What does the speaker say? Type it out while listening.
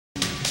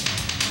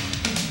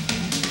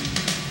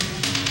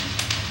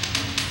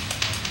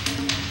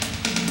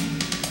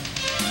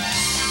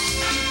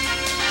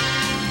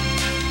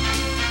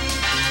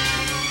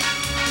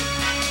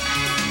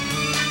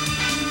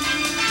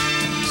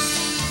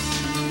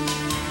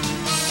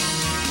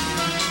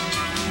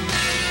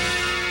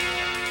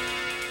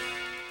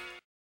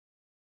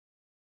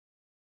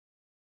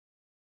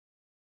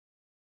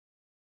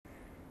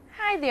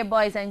Hi there,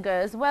 boys and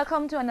girls.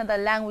 Welcome to another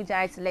language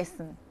arts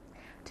lesson.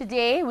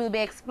 Today we'll be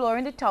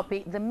exploring the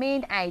topic, the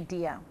main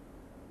idea.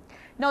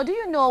 Now, do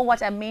you know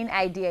what a main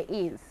idea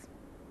is?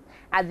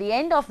 At the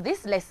end of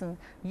this lesson,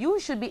 you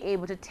should be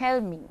able to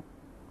tell me.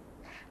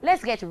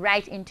 Let's get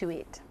right into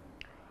it.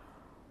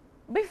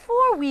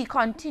 Before we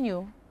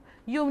continue,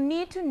 you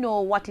need to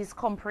know what is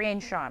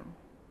comprehension.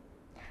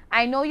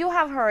 I know you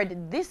have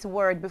heard this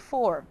word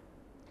before.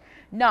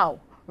 Now,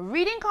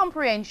 reading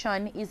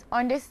comprehension is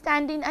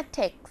understanding a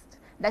text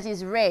that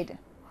is read,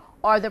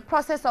 or the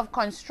process of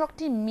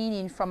constructing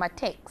meaning from a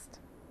text.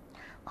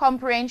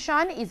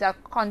 Comprehension is a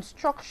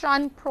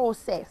construction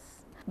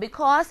process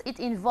because it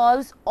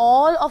involves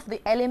all of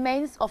the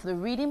elements of the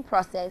reading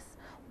process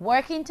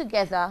working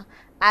together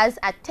as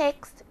a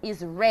text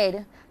is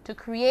read to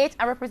create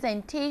a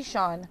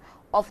representation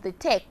of the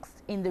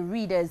text in the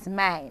reader's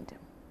mind.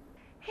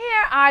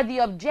 Here are the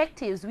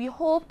objectives we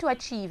hope to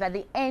achieve at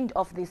the end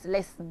of this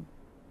lesson.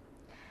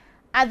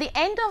 At the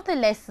end of the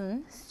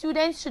lesson,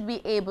 students should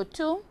be able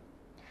to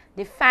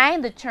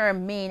define the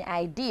term main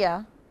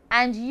idea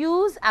and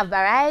use a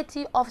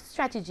variety of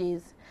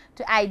strategies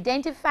to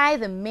identify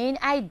the main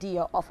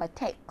idea of a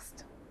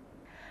text.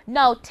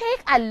 Now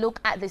take a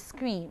look at the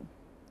screen.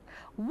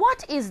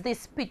 What is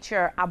this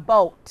picture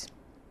about?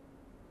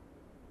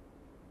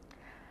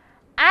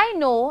 I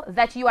know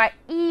that you are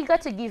eager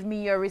to give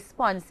me your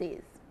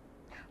responses.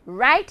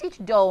 Write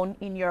it down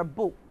in your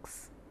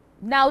books.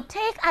 Now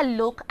take a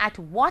look at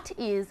what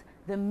is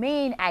the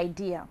main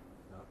idea.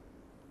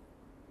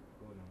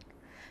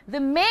 The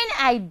main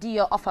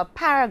idea of a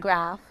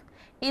paragraph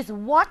is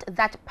what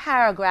that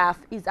paragraph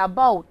is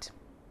about.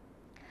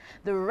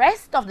 The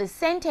rest of the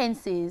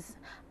sentences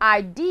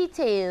are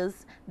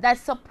details that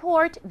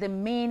support the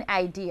main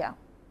idea.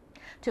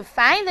 To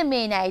find the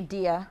main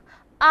idea,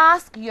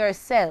 ask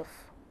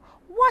yourself,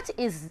 what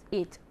is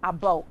it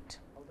about?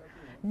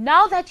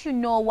 Now that you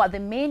know what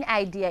the main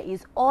idea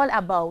is all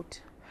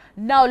about,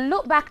 now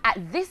look back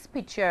at this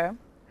picture,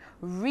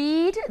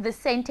 read the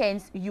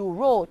sentence you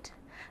wrote,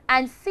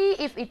 and see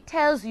if it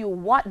tells you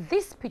what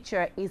this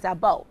picture is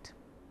about.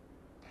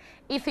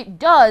 If it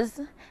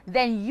does,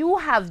 then you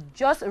have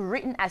just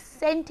written a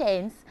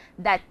sentence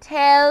that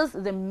tells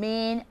the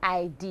main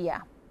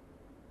idea.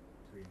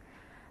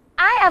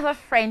 I have a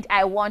friend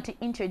I want to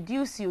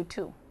introduce you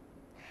to.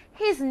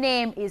 His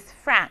name is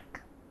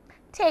Frank.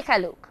 Take a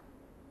look.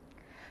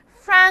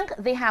 Frank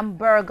the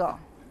hamburger.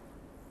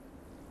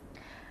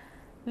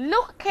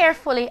 Look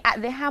carefully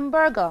at the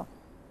hamburger.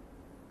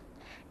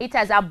 It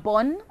has a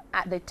bun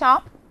at the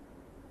top.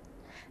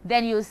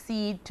 Then you'll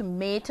see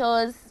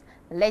tomatoes,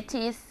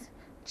 lettuce,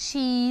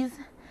 cheese,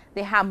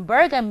 the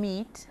hamburger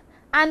meat,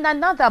 and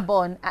another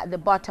bun at the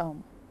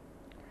bottom.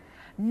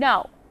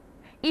 Now,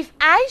 if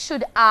I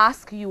should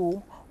ask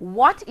you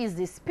what is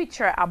this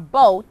picture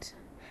about,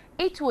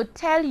 it would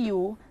tell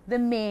you the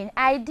main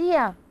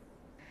idea.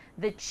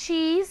 The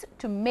cheese,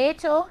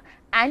 tomato,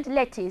 and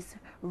lettuce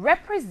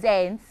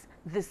represents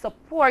the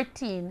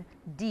supporting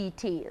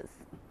details.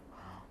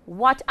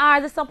 What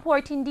are the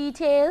supporting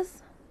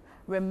details?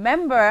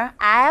 Remember,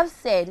 I have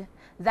said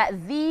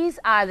that these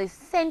are the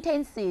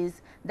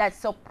sentences that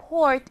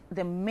support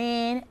the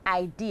main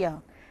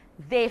idea.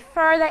 They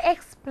further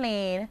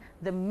explain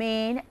the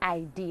main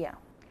idea.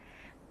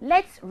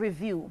 Let's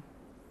review.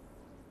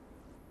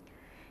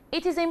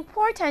 It is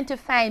important to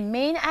find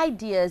main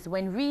ideas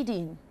when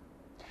reading.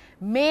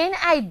 Main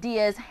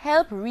ideas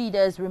help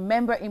readers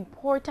remember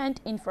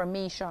important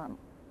information.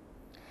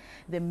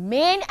 The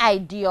main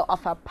idea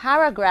of a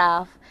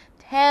paragraph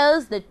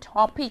tells the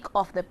topic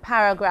of the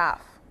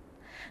paragraph.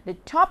 The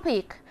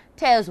topic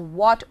tells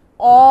what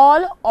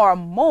all or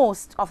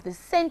most of the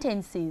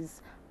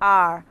sentences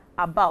are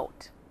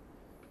about.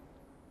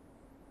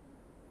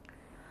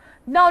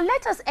 Now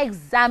let us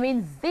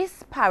examine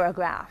this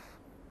paragraph.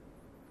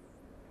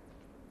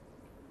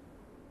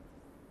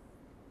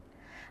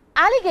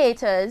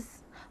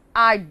 Alligators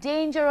are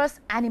dangerous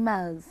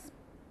animals.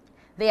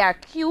 They are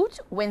cute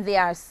when they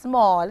are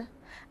small,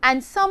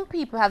 and some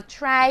people have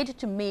tried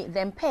to make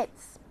them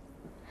pets.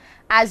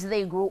 As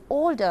they grow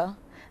older,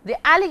 the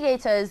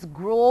alligators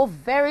grow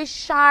very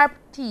sharp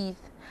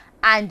teeth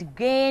and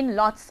gain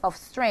lots of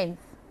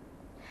strength.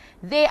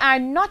 They are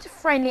not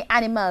friendly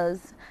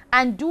animals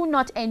and do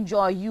not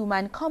enjoy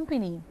human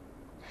company.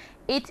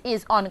 It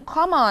is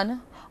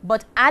uncommon,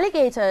 but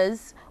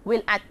alligators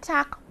will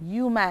attack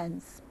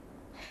humans.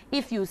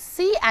 If you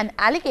see an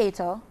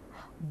alligator,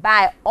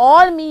 by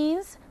all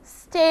means,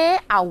 stay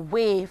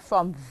away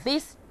from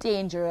this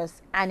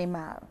dangerous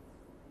animal.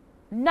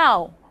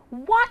 Now,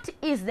 what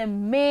is the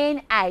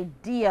main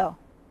idea?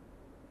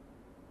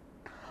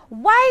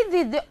 Why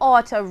did the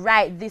author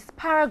write this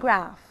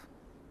paragraph?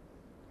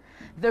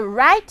 The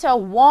writer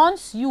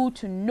wants you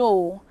to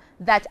know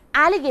that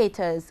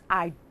alligators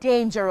are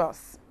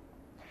dangerous.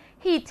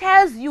 He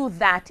tells you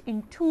that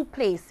in two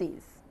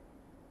places.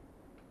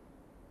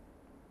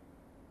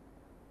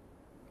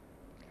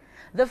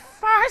 The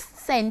first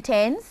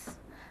sentence,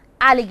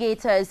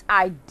 alligators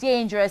are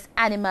dangerous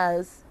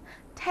animals,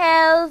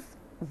 tells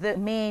the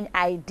main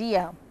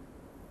idea.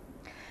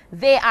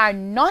 They are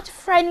not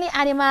friendly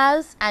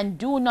animals and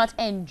do not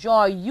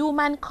enjoy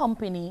human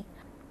company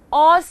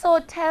also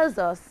tells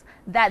us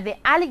that the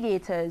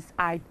alligators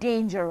are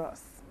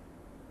dangerous.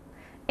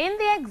 In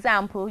the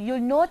example, you'll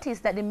notice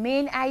that the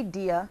main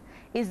idea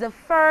is the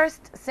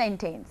first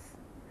sentence.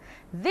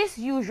 This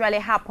usually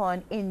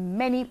happens in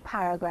many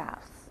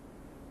paragraphs.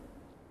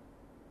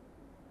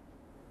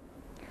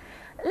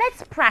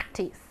 Let's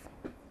practice.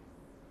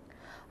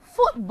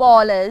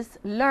 Footballers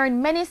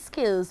learn many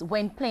skills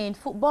when playing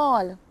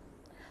football.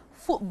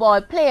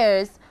 Football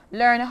players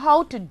learn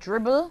how to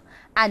dribble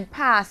and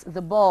pass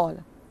the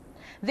ball.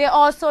 They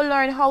also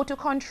learn how to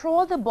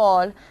control the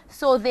ball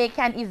so they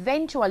can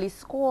eventually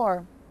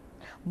score.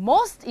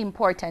 Most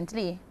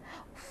importantly,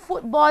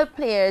 football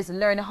players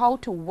learn how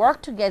to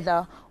work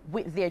together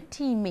with their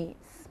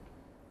teammates.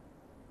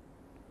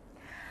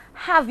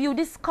 Have you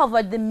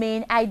discovered the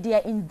main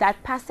idea in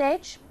that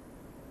passage?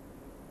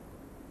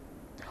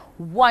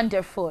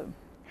 Wonderful.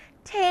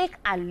 Take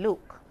a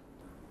look.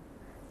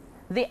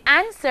 The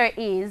answer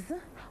is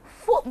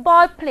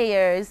football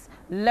players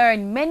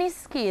learn many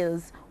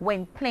skills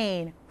when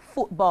playing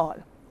football.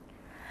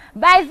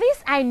 By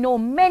this, I know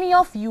many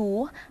of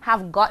you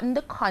have gotten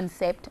the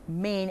concept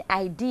main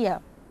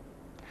idea.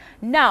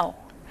 Now,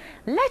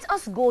 let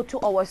us go to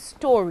our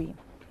story.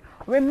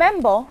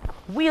 Remember,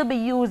 we'll be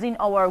using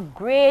our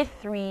grade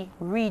 3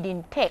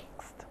 reading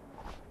text.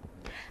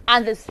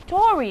 And the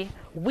story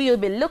we'll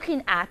be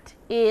looking at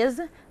is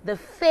The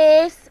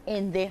Face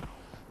in the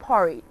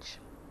Porridge.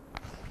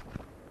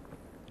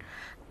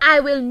 I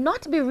will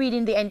not be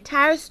reading the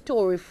entire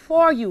story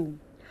for you.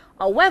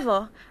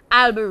 However,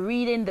 I'll be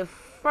reading the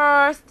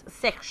first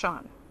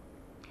section.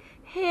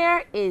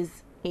 Here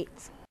is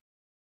it.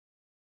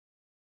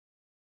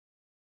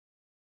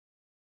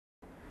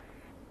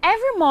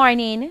 Every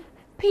morning,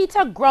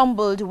 Peter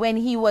grumbled when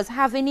he was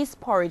having his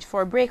porridge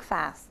for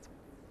breakfast.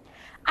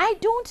 "I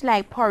don't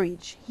like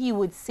porridge," he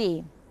would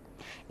say.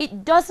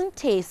 "It doesn't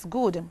taste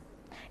good.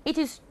 It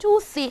is too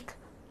thick,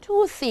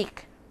 too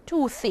thick,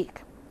 too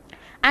thick."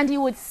 And he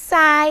would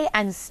sigh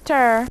and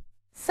stir,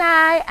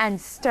 sigh and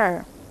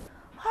stir.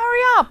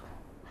 "Hurry up,"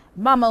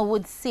 Mama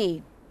would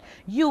say.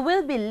 "You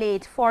will be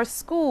late for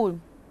school."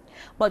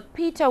 But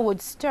Peter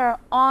would stir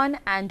on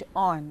and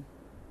on.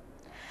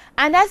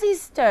 And as he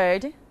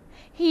stirred,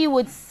 he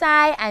would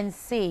sigh and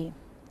say,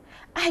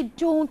 "I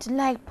don't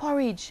like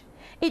porridge.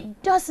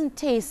 It doesn't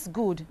taste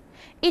good.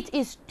 It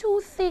is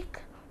too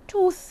thick,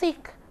 too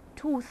thick,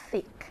 too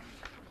thick."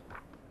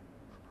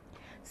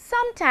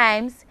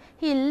 Sometimes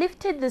he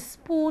lifted the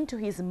spoon to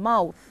his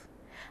mouth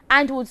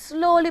and would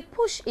slowly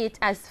push it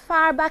as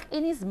far back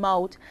in his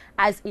mouth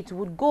as it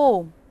would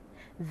go.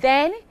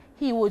 Then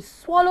he would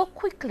swallow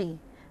quickly.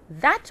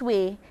 That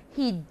way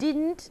he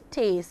didn't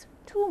taste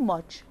too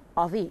much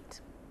of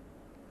it.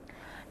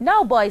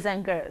 Now, boys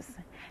and girls,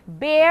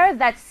 bear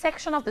that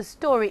section of the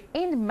story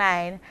in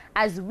mind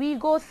as we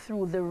go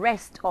through the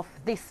rest of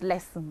this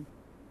lesson.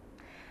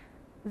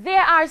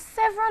 There are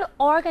several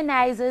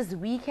organizers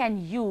we can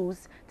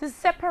use to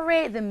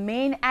separate the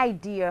main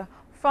idea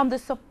from the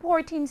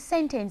supporting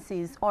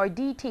sentences or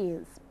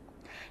details.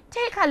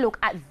 Take a look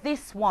at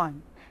this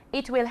one.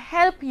 It will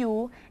help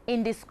you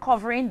in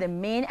discovering the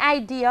main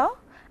idea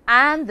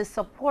and the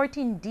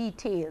supporting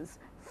details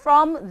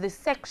from the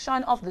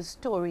section of the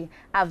story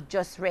I've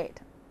just read.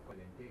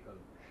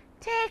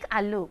 Take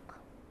a look.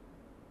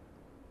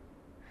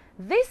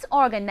 This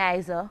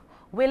organizer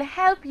will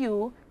help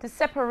you to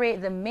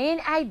separate the main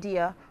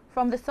idea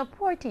from the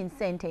supporting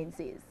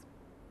sentences.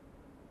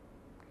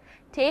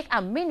 Take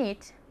a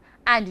minute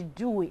and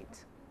do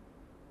it.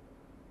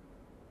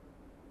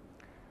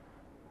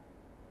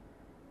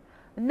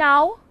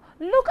 Now,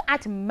 look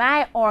at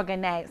my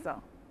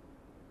organizer.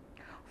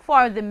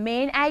 For the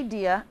main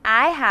idea,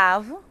 I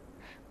have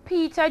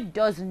Peter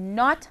does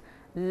not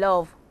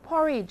love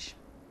porridge.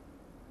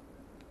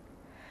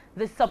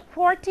 The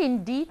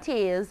supporting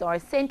details or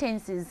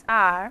sentences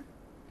are: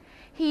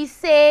 he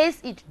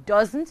says it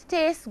doesn't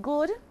taste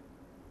good.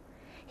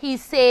 He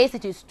says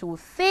it is too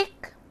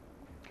thick.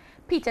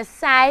 Peter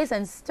sighs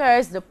and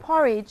stirs the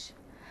porridge.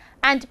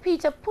 And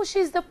Peter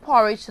pushes the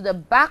porridge to the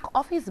back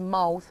of his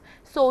mouth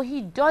so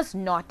he does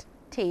not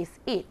taste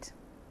it.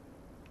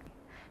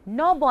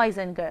 Now, boys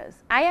and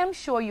girls, I am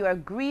sure you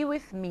agree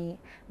with me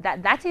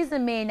that that is the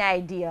main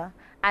idea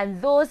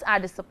and those are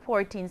the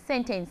supporting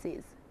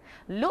sentences.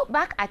 Look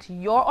back at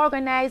your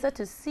organizer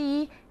to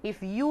see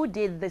if you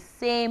did the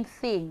same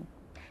thing.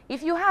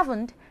 If you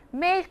haven't,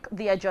 make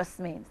the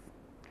adjustments.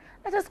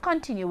 Let us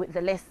continue with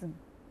the lesson.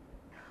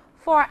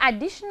 For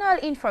additional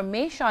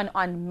information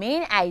on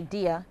main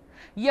idea,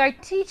 your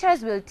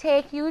teachers will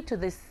take you to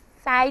the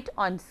site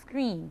on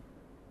screen.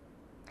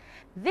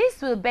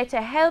 This will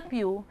better help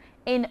you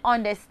in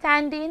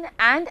understanding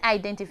and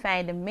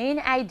identifying the main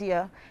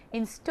idea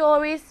in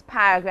stories,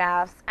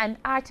 paragraphs, and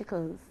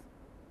articles.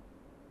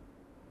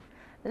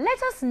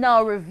 Let us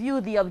now review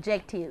the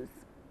objectives.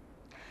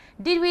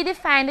 Did we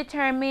define the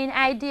term main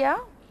idea?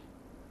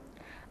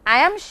 I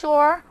am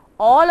sure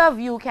all of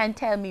you can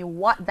tell me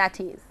what that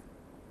is.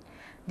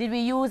 Did we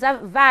use a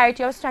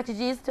variety of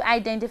strategies to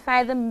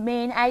identify the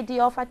main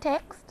idea of a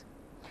text?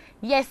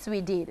 Yes, we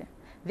did.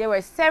 There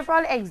were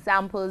several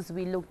examples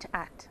we looked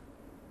at.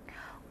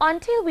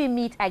 Until we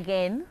meet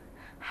again,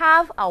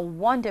 have a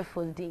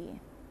wonderful day.